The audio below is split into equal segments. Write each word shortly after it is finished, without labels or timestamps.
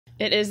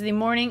It is the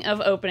morning of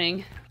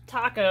opening.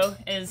 Taco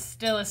is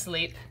still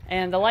asleep,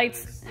 and the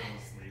lights...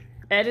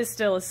 Ed is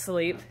still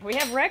asleep. We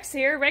have Rex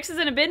here. Rex is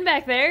in a bin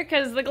back there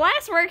because the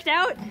glass worked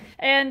out,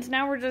 and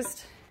now we're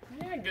just...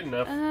 Yeah, good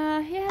enough.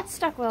 Yeah, it's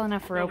stuck well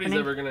enough for opening.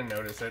 Nobody's ever gonna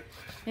notice it.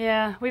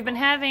 Yeah, we've been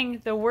having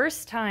the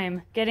worst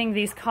time getting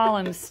these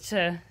columns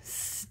to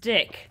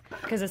stick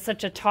because it's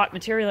such a taut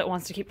material that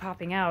wants to keep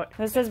popping out.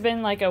 This has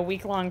been like a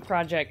week-long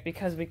project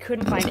because we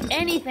couldn't find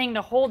anything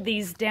to hold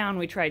these down.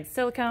 We tried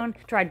silicone,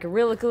 tried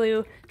Gorilla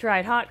Glue,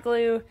 tried hot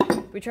glue,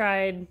 we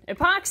tried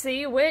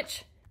epoxy,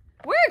 which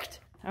worked!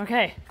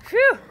 Okay,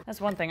 phew! That's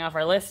one thing off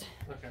our list.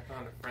 Look, I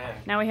found a friend.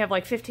 Now we have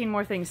like 15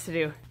 more things to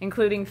do,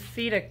 including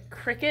feed a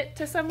cricket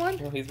to someone.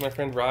 Well, he's my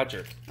friend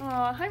Roger.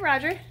 Aw, hi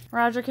Roger.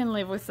 Roger can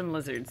live with some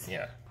lizards.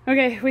 Yeah.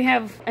 Okay, we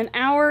have an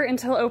hour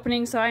until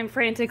opening, so I'm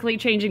frantically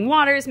changing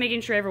waters,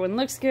 making sure everyone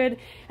looks good.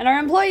 And our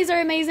employees are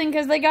amazing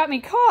because they got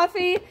me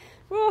coffee.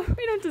 Well,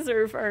 we don't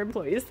deserve our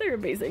employees. They're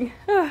amazing.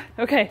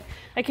 Okay,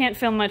 I can't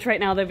film much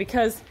right now though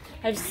because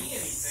I have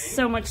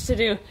so much to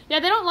do. Yeah,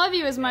 they don't love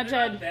you as much,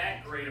 Ed.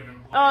 That great of employees.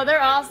 Oh,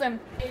 they're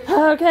awesome.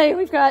 Okay,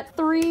 we've got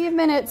 3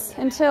 minutes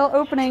until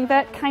opening.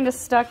 That kind of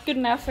stuck. Good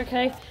enough,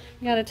 okay.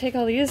 We gotta take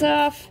all these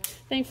off.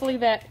 Thankfully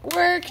that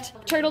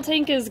worked. Turtle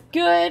tank is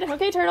good.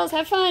 Okay, turtles,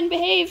 have fun.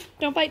 Behave.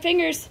 Don't bite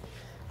fingers.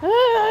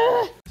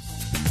 Ah.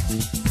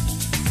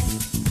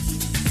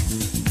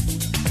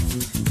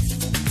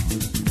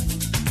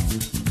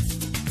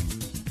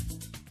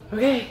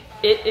 Okay,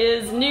 it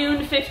is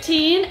noon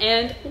 15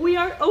 and we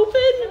are open.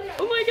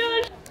 Oh my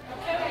god.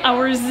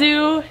 Our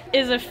zoo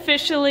is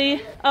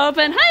officially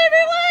open. Hi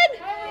everyone!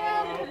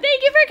 Hi.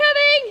 Thank you for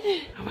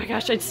coming! Oh my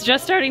gosh, it's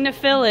just starting to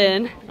fill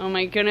in. Oh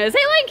my goodness.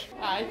 Hey Link!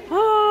 Hi.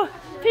 Oh,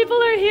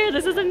 people are here.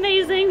 This is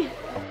amazing.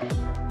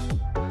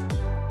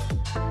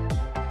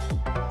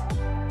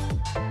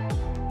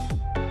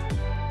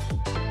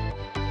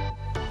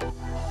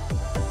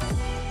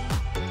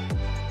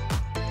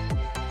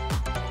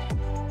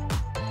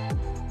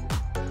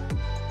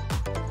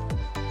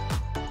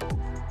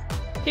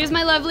 Here's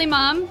my lovely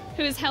mom,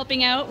 who is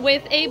helping out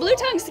with a blue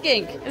tongue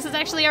skink. This is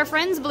actually our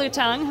friend's blue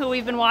tongue, who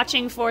we've been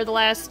watching for the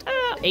last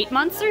 8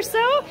 months or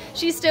so.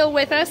 She's still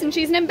with us, and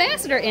she's an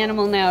ambassador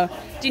animal now.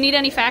 Do you need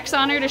any facts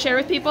on her to share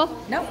with people?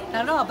 Nope,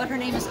 not at all, but her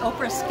name is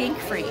Oprah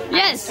Skinkfree.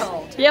 Yes!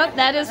 Told. Yep,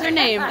 that is her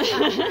name.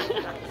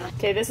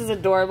 Okay, this is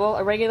adorable.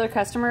 A regular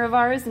customer of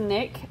ours,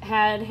 Nick,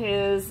 had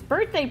his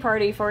birthday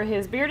party for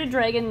his bearded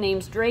dragon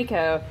named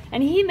Draco,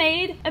 and he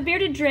made a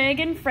bearded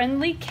dragon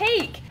friendly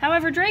cake.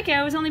 However,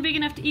 Draco is only big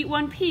enough to eat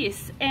one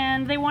piece,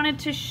 and they wanted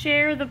to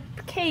share the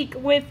cake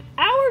with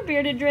our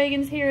bearded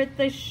dragons here at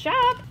the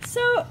shop.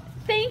 So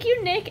thank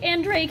you, Nick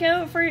and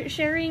Draco, for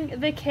sharing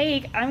the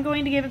cake. I'm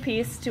going to give a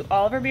piece to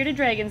all of our bearded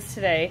dragons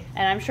today,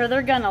 and I'm sure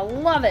they're gonna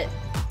love it.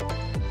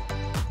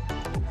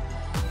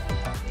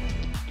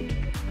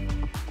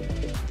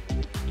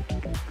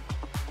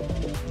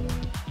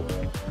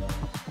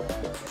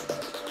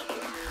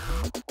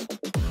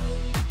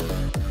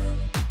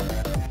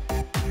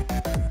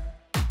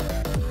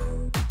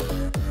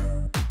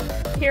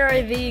 Here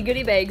are the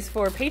goodie bags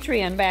for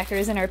Patreon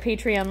backers in our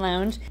Patreon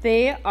lounge.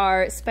 They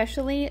are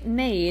specially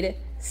made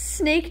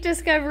snake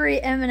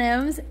discovery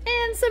M&Ms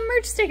and some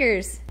merch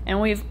stickers. And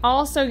we've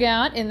also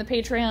got in the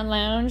Patreon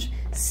lounge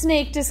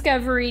snake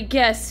discovery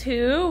Guess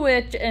Who,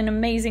 which an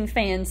amazing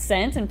fan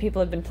sent, and people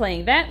have been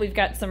playing that. We've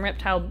got some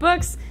Reptile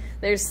books.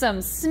 There's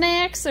some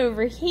snacks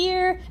over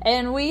here,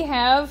 and we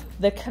have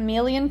the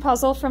chameleon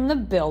puzzle from the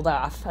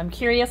build-off. I'm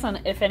curious on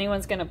if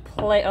anyone's gonna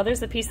play. Oh, there's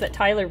the piece that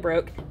Tyler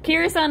broke.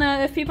 Curious on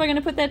if people are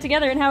gonna put that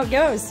together and how it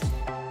goes.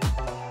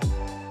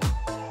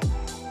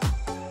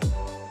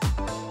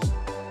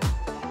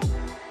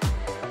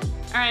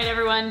 Alright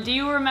everyone, do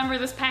you remember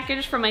this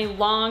package from a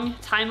long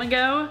time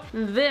ago?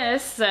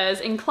 This says,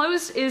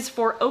 enclosed is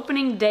for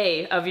opening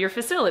day of your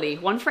facility.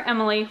 One for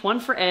Emily, one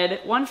for Ed,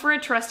 one for a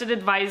trusted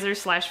advisor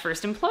slash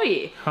first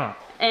employee. Huh.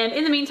 And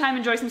in the meantime,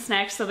 enjoy some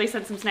snacks, so they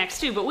sent some snacks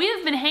too. But we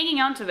have been hanging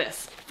on to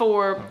this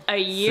for a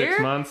year?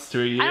 6 months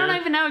to a year. I don't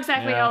even know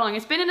exactly how long.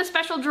 It's been in a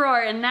special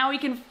drawer, and now we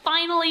can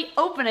finally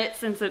open it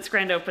since it's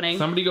grand opening.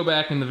 Somebody go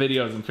back in the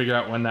videos and figure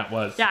out when that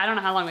was. Yeah, I don't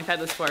know how long we've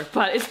had this for,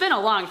 but it's been a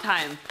long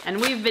time.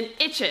 And we've been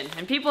itching,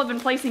 and people have been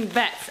placing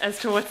bets as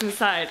to what's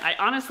inside. I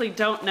honestly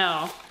don't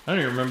know. I don't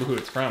even remember who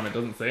it's from. It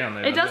doesn't say on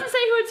there. It doesn't say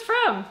who it's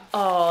from.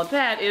 Oh,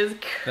 that is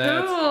cool.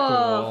 That's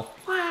cool.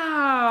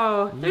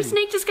 Wow. They're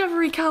snake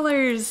discovery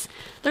colors.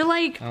 They're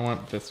like... I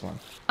want this one.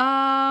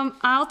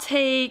 I'll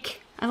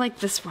take... I like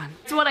this one.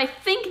 So what I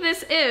think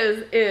this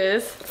is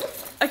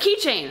a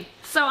keychain.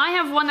 So I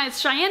have one that's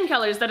Cheyenne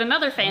colors that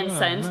another fan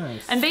sent,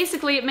 nice. And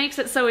basically it makes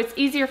it so it's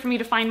easier for me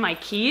to find my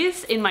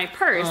keys in my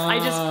purse. I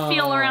just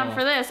feel around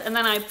for this and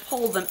then I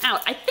pull them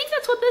out. I think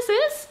that's what this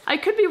is. I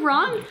could be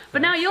wrong,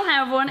 but now you'll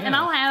have one and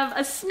I'll have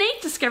a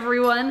snake discovery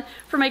one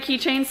for my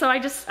keychain, so I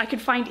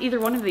could find either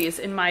one of these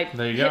in my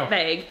hip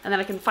bag, and then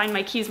I can find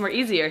my keys more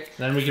easier.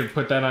 Then we can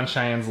put that on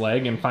Cheyenne's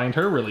leg and find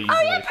her really easily.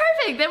 Oh yeah,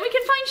 perfect! Then we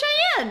can find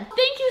Cheyenne!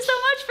 Thank you so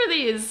much for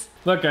these!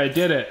 Look, I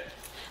did it.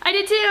 I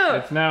did too.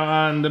 It's now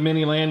on the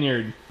mini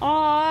lanyard.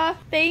 Aw,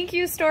 thank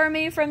you,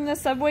 Stormy, from the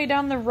subway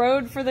down the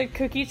road for the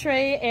cookie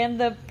tray and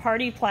the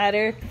party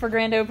platter for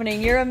grand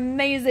opening. You're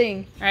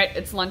amazing. All right,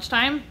 it's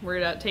lunchtime.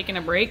 We're taking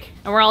a break,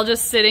 and we're all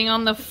just sitting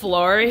on the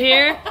floor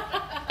here.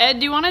 Ed,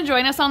 do you want to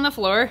join us on the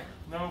floor?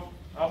 No,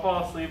 I'll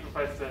fall asleep if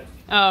I sit.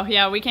 Oh,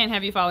 yeah, we can't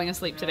have you falling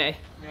asleep today.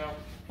 No.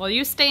 Well,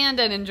 you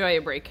stand and enjoy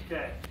a break.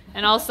 Okay.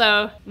 And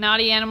also,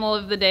 naughty animal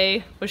of the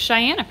day was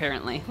Cheyenne,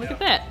 apparently. Look at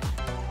that.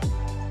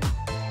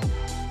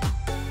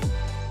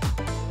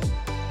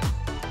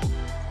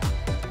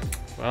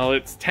 Well,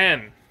 it's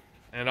 10,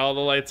 and all the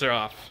lights are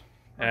off,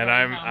 and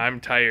I'm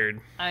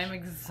tired. I'm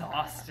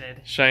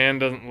exhausted. Cheyenne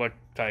doesn't look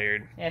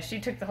tired. Yeah, she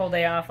took the whole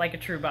day off like a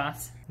true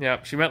boss.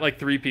 Yep, she met like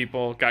 3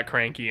 people, got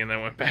cranky, and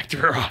then went back to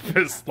her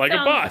office like a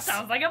boss.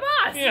 Sounds like a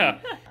boss. Yeah.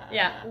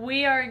 Yeah,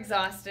 we are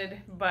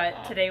exhausted,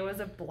 but today was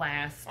a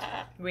blast.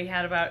 We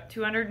had about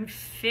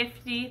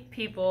 250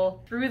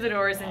 people through the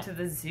doors into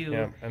the zoo.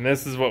 Yeah, and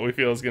this is what we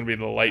feel is going to be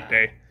the light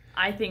day.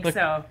 I think Look,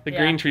 so. The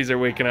green trees are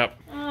waking up.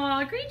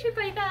 Aw, green tree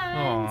pythons.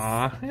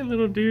 Aw, hey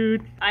little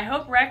dude. I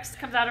hope Rex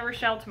comes out of her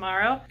shell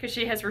tomorrow because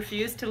she has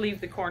refused to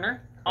leave the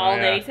corner all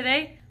day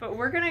today. But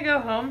we're gonna go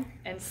home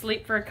and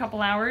sleep for a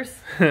couple hours.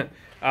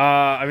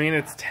 I mean,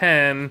 it's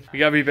 10. We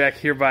gotta be back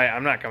here by,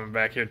 I'm not coming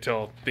back here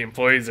till the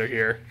employees are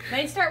here.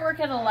 They start work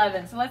at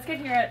 11, so let's get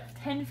here at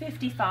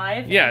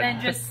 10:55 Yeah. and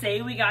then just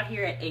say we got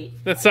here at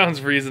 8. That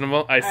sounds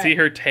reasonable. I see right.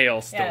 her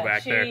tail still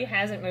back she there.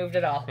 hasn't moved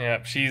at all.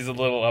 Yep, she's a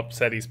little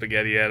upsetty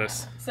spaghetti at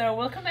us. So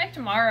we'll come back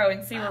tomorrow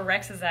and see where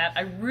Rex is at.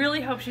 I really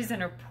hope she's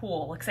in her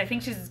pool, because I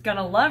think she's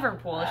gonna love her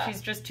pool.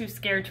 She's just too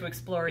scared to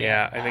explore yet.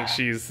 Yeah, I think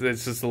it's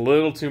just a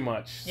little too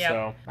much. Yep.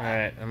 So,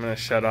 alright, I'm gonna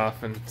shut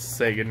off and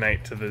say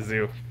goodnight to the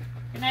zoo.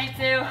 Good night,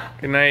 Zoo.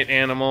 Good night,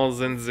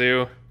 animals and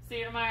zoo. See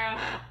you tomorrow.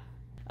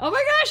 Oh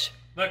my gosh!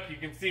 Look, you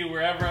can see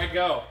wherever I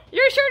go.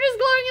 Your shirt is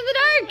glowing in the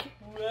dark!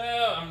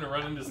 Well, I'm gonna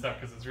run into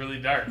stuff because it's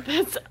really dark.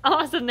 That's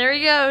awesome. There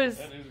he goes.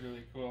 That is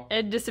really cool.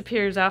 Ed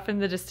disappears off in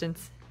the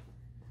distance.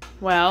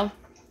 Well,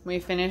 we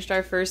finished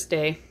our first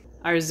day.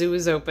 Our zoo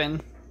is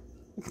open.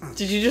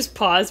 Did you just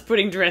pause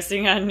putting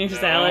dressing on your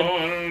salad? No, I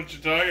don't know what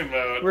you're talking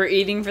about. We're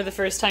eating for the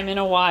first time in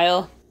a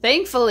while.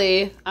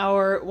 Thankfully,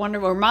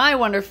 my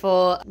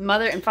wonderful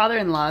mother and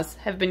father-in-laws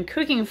have been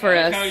cooking for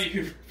us. How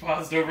you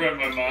paused over at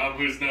my mom,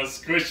 who's now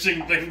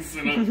squishing things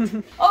in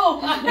a... Oh!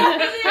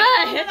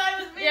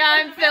 Hi. Yeah,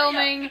 I'm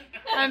filming.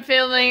 I'm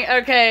filming.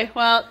 Okay,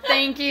 well,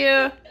 thank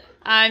you.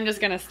 I'm just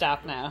gonna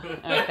stop now.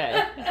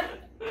 Okay.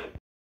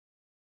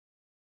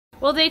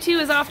 Well, day 2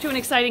 is off to an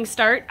exciting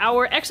start.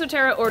 Our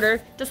Exoterra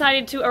order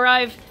decided to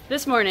arrive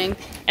this morning,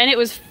 and it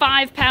was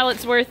 5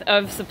 pallets worth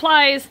of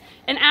supplies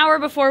an hour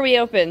before we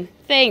open.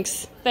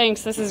 Thanks,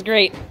 this is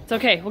great. It's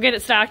okay, we'll get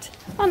it stocked.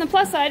 On the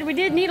plus side, we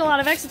did need a lot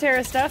of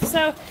Exoterra stuff,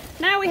 so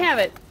now we have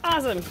it.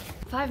 Awesome.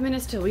 5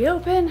 minutes till we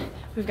open.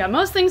 We've got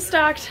most things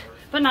stocked,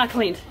 but not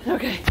cleaned.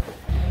 Okay.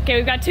 Okay,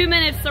 we've got 2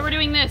 minutes, so we're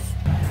doing this.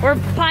 We're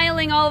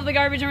piling all of the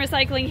garbage and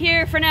recycling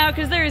here for now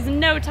because there is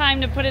no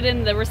time to put it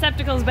in the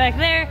receptacles back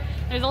there.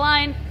 There's a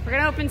line. We're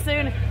gonna open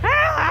soon.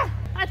 Ah!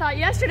 I thought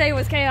yesterday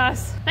was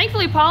chaos.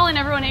 Thankfully, Paul and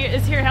everyone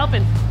is here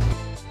helping.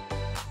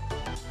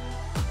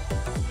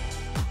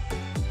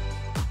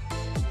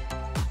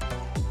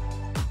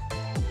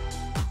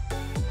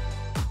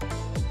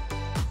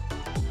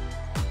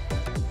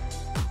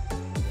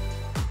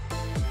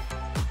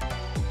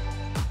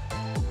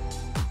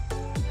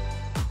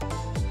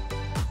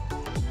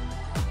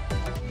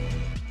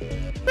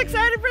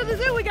 Excited for the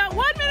zoo. We got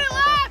 1 minute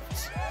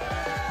left.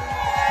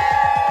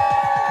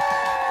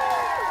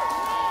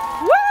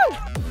 Woo!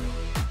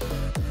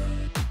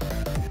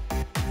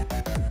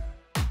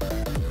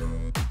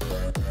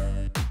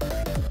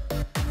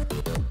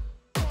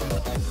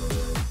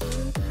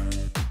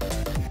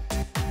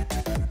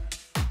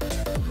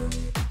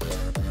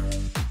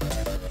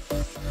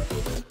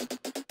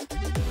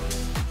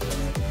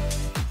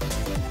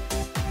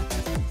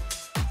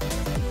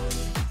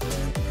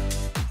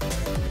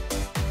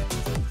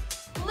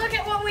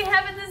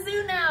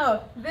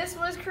 This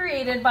was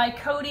created by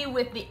Cody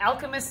with the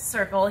Alchemist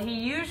Circle. He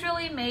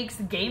usually makes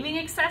gaming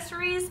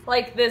accessories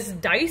like this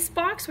dice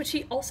box, which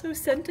he also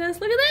sent us.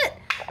 Look at that.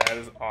 That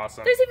is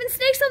awesome. There's even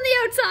snakes on the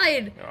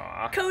outside.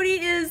 Aw. Cody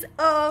is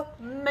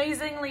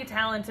amazingly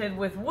talented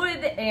with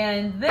wood,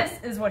 and this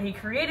is what he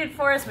created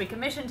for us. We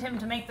commissioned him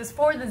to make this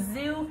for the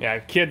zoo. Yeah,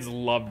 kids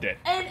loved it.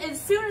 And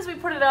as soon as we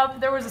put it up,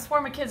 there was a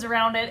swarm of kids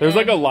around it. There's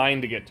like a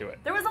line to get to it.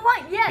 There was a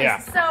line, yes. Yeah.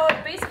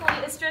 So basically,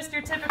 it's just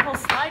your typical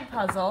slide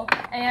puzzle,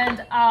 and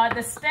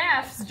the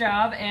staff's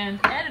job and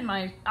Ed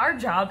and our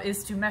job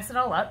is to mess it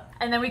all up,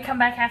 and then we come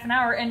back half an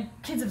hour, and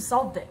kids have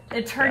solved it.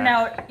 It turned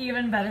out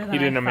even better than I He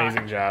did an thought.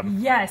 amazing job.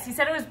 Yes, he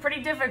said it was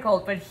pretty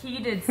difficult, but he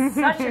did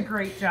such a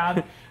great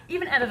job.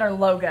 Even added our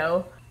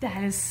logo.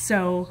 That is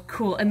so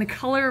cool, and the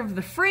color of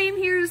the frame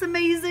here is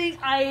amazing.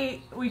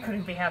 We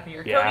couldn't be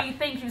happier. Yeah. Cody,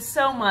 thank you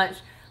so much.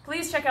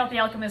 please check out the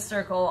Alchemist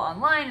Circle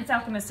online. It's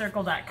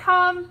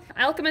alchemistcircle.com,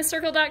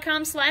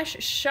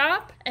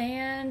 alchemistcircle.com/shop,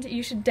 and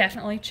you should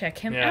definitely check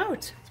him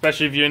out.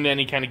 Especially if you're into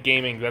any kind of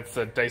gaming, that's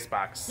a dice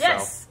box.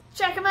 Yes,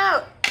 check him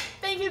out.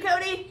 Thank you,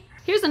 Cody.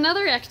 Here's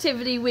another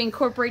activity we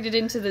incorporated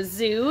into the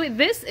zoo.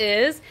 This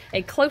is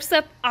a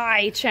close-up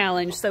eye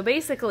challenge. So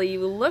basically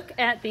you look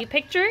at the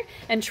picture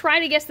and try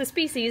to guess the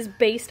species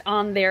based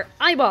on their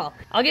eyeball.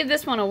 I'll give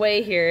this one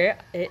away here.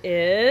 It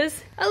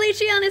is a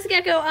Leachianus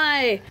gecko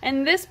eye.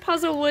 And this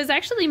puzzle was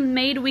actually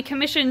made, we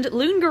commissioned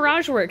Loon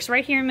Garage Works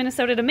right here in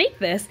Minnesota to make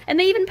this. And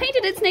they even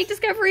painted it Snake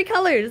Discovery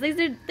colors. They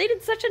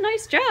did such a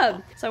nice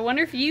job. So I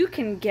wonder if you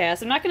can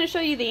guess. I'm not gonna show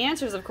you the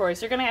answers, of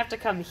course. You're gonna have to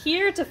come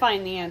here to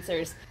find the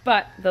answers.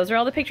 But those are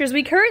all the pictures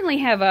we currently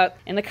have up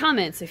in the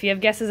comments. If you have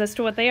guesses as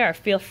to what they are,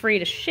 feel free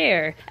to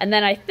share. And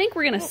then I think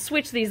we're gonna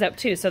switch these up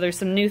too, so there's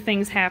some new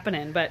things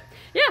happening. But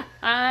yeah,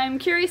 I'm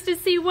curious to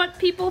see what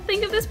people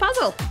think of this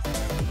puzzle.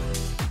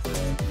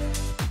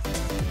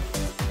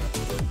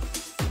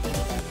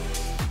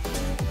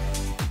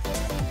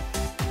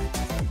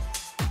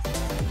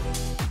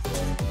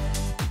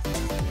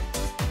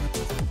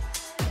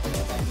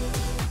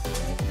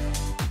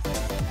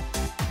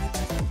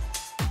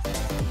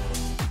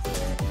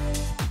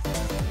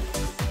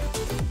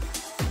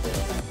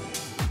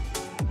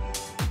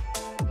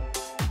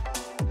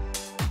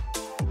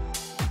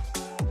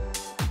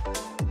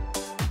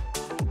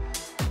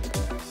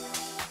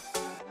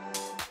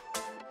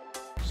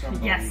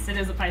 Yes, it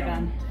is a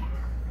python.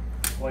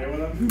 Play with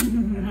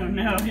them? Oh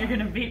no, you're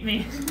gonna beat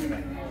me.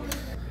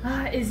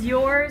 Is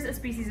yours a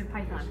species of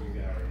python?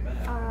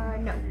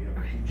 No.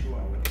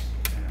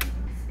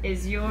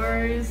 Is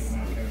yours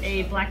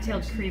a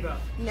black-tailed crebo?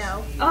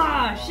 No.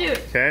 Ah, shoot!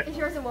 Okay. Is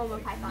yours a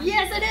Womo python?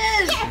 Yes, it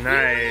is!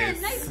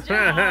 Nice. Nice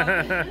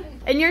job!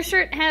 And your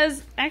shirt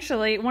has,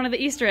 actually, one of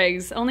the Easter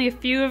eggs. Only a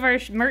few of our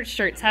merch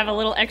shirts have a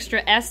little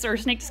extra S or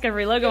Snake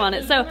Discovery logo on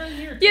it, so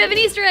you have an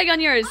Easter egg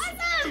on yours.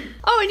 Awesome!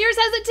 Oh, and yours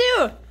has it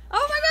too!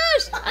 Oh my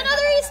gosh!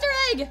 Another Easter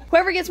egg!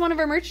 Whoever gets one of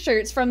our merch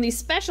shirts from the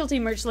specialty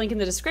merch link in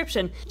the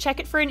description, check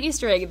it for an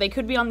Easter egg. They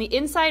could be on the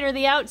inside or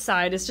the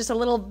outside. It's just a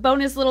little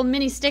bonus little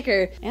mini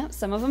sticker. Yeah,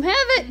 some of them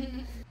have it.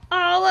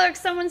 Oh look,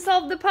 someone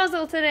solved the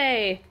puzzle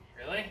today.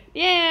 Really?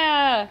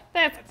 Yeah,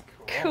 that's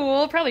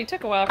cool. Probably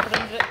took a while for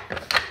them to...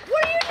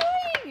 What are you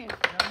doing?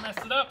 Don't mess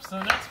it up so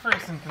the next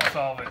person can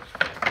solve it.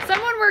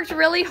 Someone worked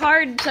really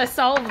hard to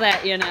solve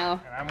that, you know.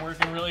 And I'm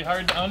working really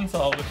hard to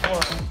unsolve it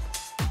for them.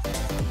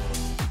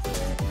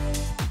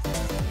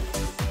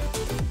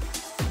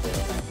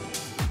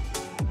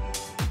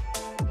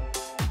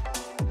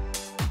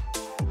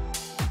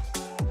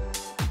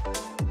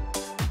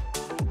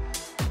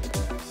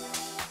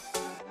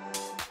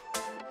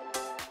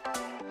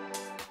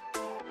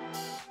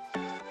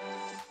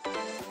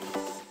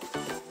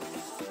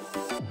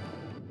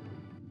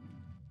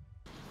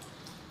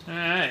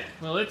 Alright,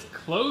 well it's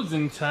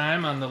closing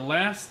time on the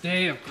last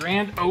day of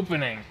grand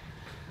opening.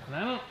 And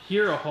I don't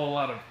hear a whole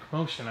lot of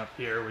commotion up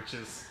here, which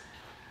is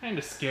kind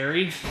of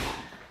scary.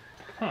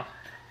 Huh.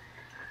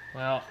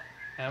 Well,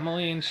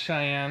 Emily and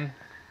Cheyenne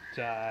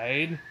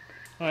died.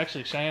 Oh,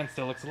 actually, Cheyenne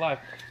still looks alive.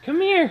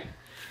 Come here!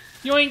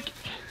 Yoink!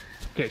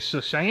 Okay,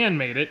 so Cheyenne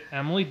made it.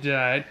 Emily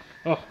died.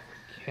 Oh,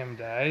 Kim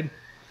died.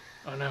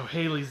 Oh no,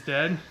 Haley's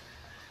dead.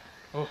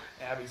 Oh,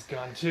 Abby's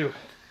gone too.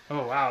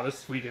 Oh wow,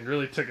 this weekend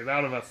really took it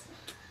out of us.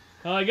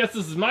 Well, I guess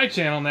this is my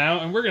channel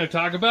now, and we're going to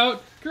talk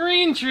about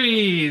green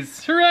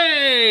trees!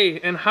 Hooray!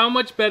 And how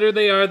much better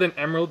they are than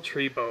emerald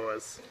tree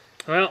boas.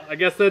 Well, I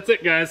guess that's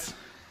it, guys.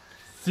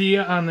 See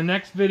ya on the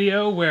next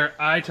video where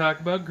I talk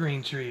about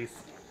green trees.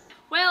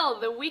 Well,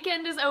 the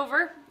weekend is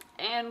over,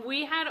 and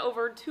we had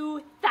over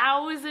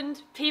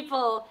 2,000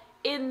 people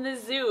in the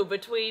zoo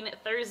between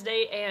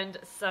Thursday and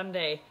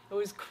Sunday. It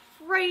was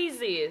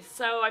crazy.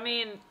 So, I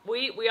mean,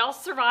 we all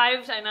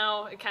survived. I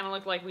know it kind of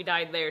looked like we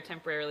died there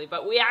temporarily,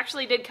 but we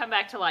actually did come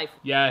back to life.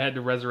 Yeah, I had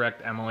to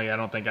resurrect Emily. I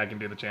don't think I can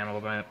do the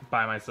channel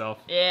by myself.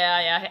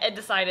 Yeah, Ed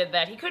decided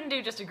that he couldn't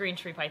do just a green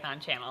tree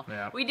python channel.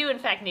 Yeah. We do, in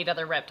fact, need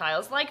other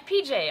reptiles, like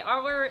PJ,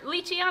 our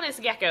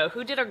Leachianus gecko,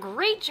 who did a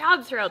great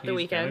job throughout the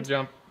weekend. He's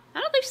gonna jump. I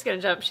don't think she's gonna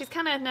jump. She's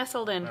kind of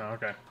nestled in. Oh,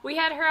 okay. We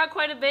had her out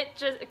quite a bit,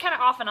 just kind of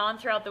off and on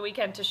throughout the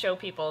weekend to show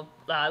people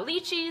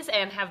leachies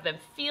and have them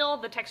feel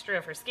the texture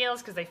of her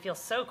scales because they feel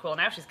so cool.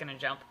 Now she's gonna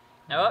jump.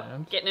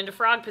 Nope, getting into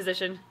frog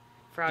position.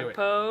 Frog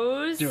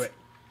pose. Do it.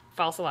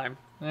 False alarm.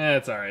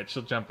 It's alright.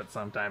 She'll jump at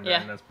some time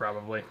during this,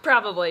 probably.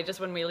 Probably, just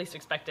when we least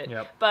expect it.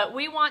 Yep. But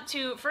we want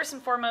to, first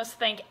and foremost,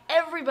 thank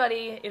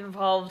everybody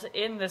involved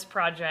in this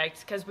project,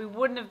 because we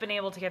wouldn't have been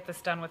able to get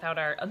this done without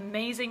our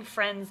amazing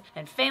friends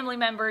and family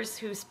members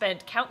who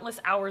spent countless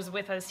hours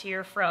with us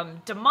here,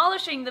 from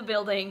demolishing the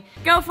building.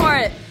 Go for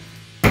it!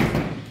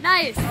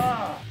 Nice!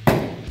 Are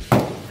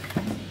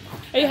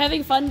you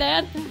having fun,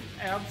 Dad?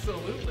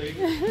 Absolutely.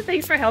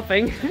 Thanks for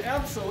helping.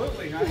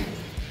 Absolutely, honey.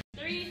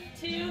 3,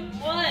 2,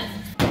 1.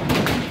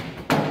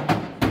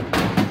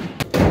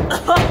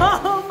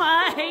 Oh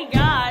my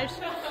gosh!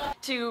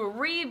 To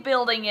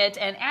rebuilding it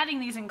and adding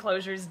these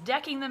enclosures,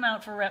 decking them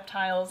out for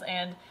reptiles,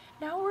 and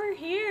now we're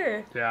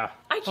here. Yeah.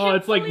 I can't Oh,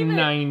 it's like believe it.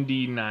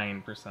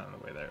 99% of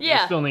the way there.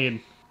 Yeah. We still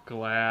need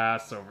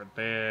glass over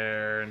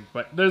there,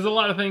 but there's a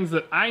lot of things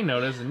that I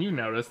notice and you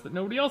notice that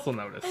nobody else will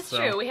notice. That's so.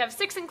 true. We have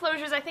 6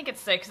 enclosures, I think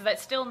it's 6, that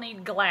still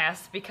need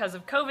glass because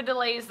of COVID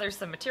delays. There's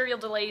some material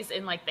delays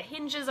in like the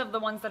hinges of the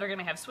ones that are going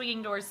to have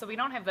swinging doors, so we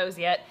don't have those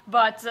yet.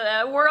 But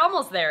we're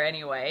almost there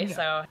anyway,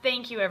 so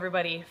thank you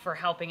everybody for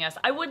helping us.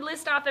 I would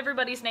list off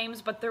everybody's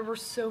names, but there were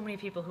so many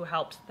people who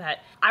helped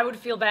that I would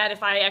feel bad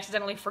if I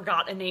accidentally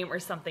forgot a name or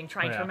something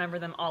trying to remember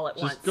them all at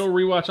once. Just go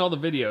rewatch all the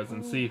videos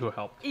and see who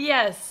helped.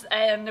 Yes,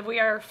 and we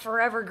are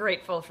forever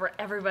grateful for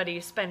everybody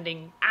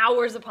spending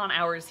hours upon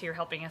hours here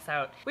helping us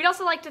out. We'd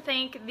also like to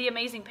thank the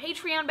amazing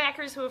Patreon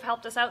backers who have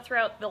helped us out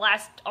throughout the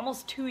last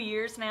almost 2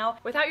 years now.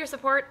 Without your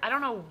support, I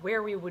don't know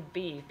where we would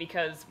be,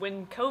 because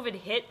when COVID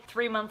hit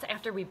 3 months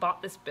after we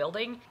bought this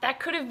building, that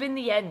could have been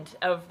the end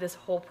of this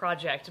whole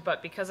project,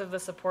 but because of the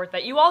support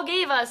that you all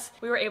gave us,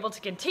 we were able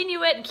to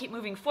continue it and keep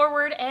moving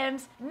forward,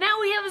 and now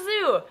we have a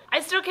zoo!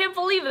 I still can't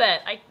believe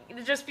that.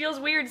 It just feels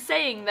weird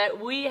saying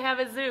that we have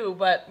a zoo,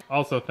 but...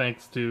 Also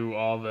thanks to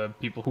all the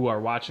people who are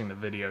watching the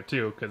video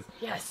too, because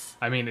yes,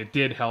 I mean it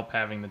did help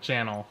having the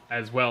channel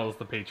as well as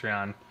the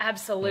Patreon.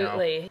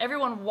 Absolutely. You know?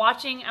 Everyone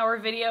watching our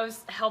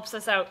videos helps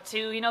us out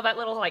too. You know that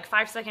little like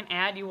 5-second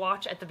ad you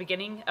watch at the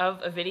beginning of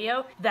a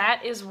video?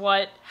 That is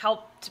what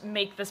helped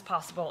make this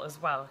possible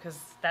as well, because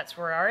that's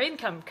where our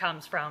income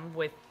comes from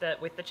with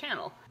the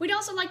channel. We'd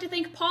also like to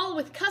thank Paul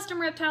with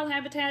Custom Reptile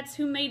Habitats,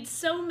 who made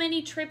so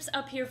many trips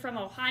up here from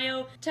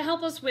Ohio to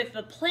help us with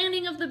the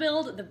planning of the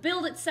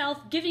build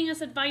itself, giving us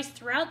advice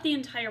throughout the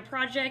entire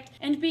project,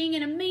 and being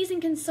an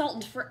amazing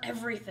consultant for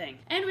everything.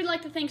 And we'd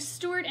like to thank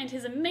Stuart and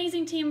his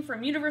amazing team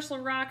from Universal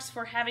Rocks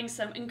for having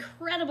some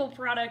incredible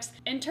products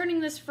and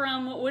turning this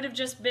from what would have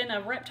just been a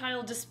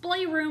reptile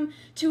display room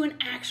to an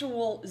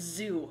actual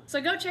zoo. So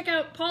go check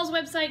out Paul's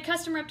website,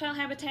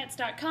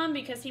 customreptilehabitats.com,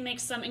 because he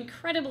makes some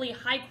incredibly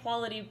high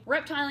quality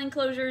reptile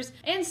enclosures,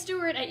 and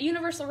Stuart at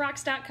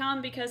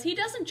universalrocks.com, because he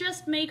doesn't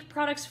just make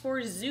products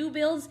for zoo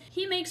builds,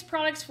 he makes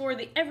products for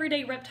the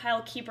everyday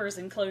reptile keepers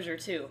enclosure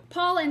too.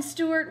 Paul and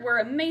Stuart were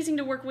amazing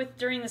to work with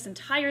during this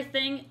entire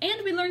thing,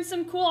 and we learned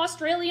some cool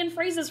Australian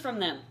phrases from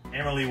them.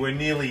 Emily, we're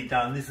nearly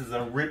done. This is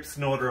a rip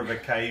snorter of a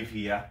cave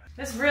here.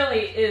 This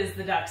really is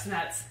the duck's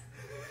nuts.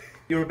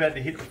 You're about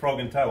to hit the frog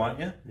and toe, aren't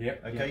you?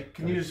 Yep. Okay, Yep.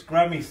 can you just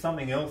grab me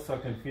something else so I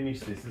can finish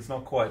this? It's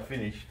not quite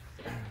finished.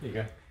 Here you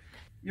go.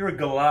 You're a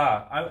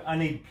galah. I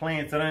need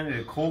plants. I don't need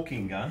a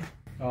caulking gun.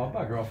 Oh,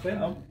 bugger off then.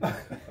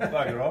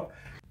 Bugger off.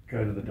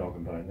 Go to the dog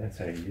and bone. That's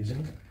how you use it.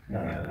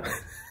 No.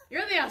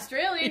 You're the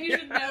Australian, you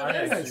should know I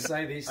this. don't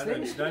say these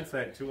things. Don't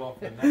say it too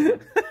often.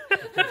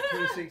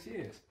 26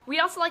 years. We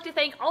also like to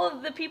thank all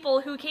of the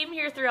people who came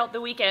here throughout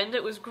the weekend.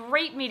 It was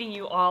great meeting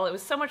you all. It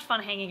was so much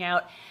fun hanging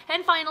out.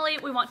 And finally,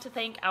 we want to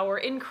thank our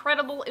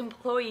incredible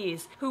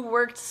employees who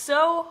worked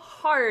so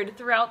hard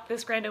throughout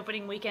this grand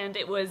opening weekend.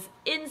 It was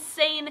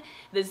insane.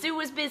 The zoo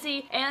was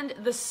busy and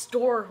the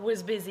store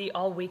was busy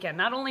all weekend.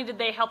 Not only did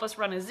they help us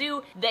run a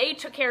zoo, they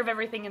took care of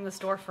everything in the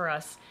store for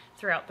us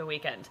throughout the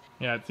weekend.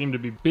 Yeah, it seemed to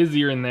be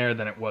busier in there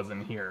than it was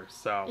in here,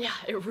 so. Yeah,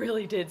 it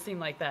really did seem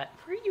like that.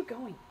 Where are you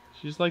going?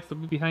 She just likes to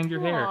be behind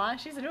your hair. Aw,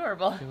 she's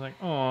adorable. She's like,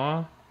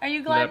 aw. Are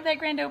you glad that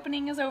grand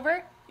opening is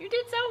over? You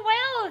did so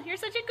well. You're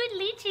such a good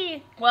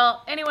lychee.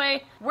 Well,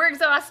 anyway, we're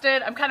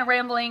exhausted. I'm kind of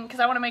rambling because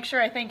I want to make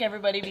sure I thank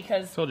everybody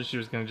because... Told you she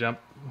was gonna jump.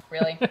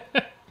 Really?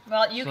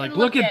 Well, you She's can like,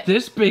 look at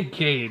this big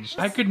cage.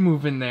 I could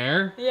move in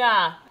there.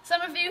 Yeah.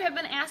 Some of you have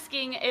been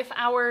asking if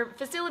our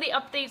facility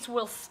updates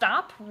will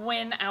stop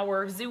when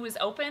our zoo is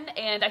open,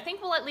 and I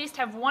think we'll at least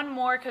have one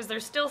more because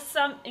there's still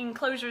some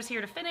enclosures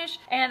here to finish,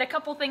 and a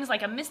couple things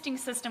like a misting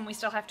system we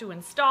still have to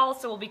install,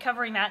 so we'll be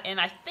covering that in,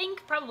 I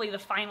think, probably the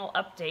final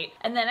update.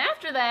 And then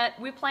after that,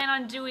 we plan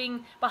on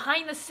doing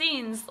behind the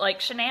scenes,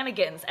 like,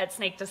 shenanigans at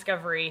Snake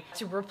Discovery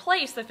to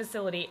replace the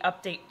facility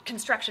update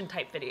construction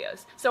type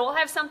videos. So we'll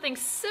have something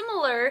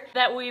similar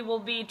that we will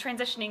be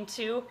transitioning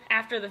to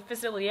after the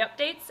facility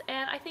updates,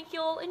 and I think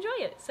you'll enjoy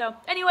it. So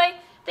anyway,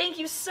 thank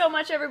you so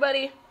much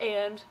everybody,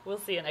 and we'll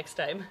see you next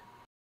time.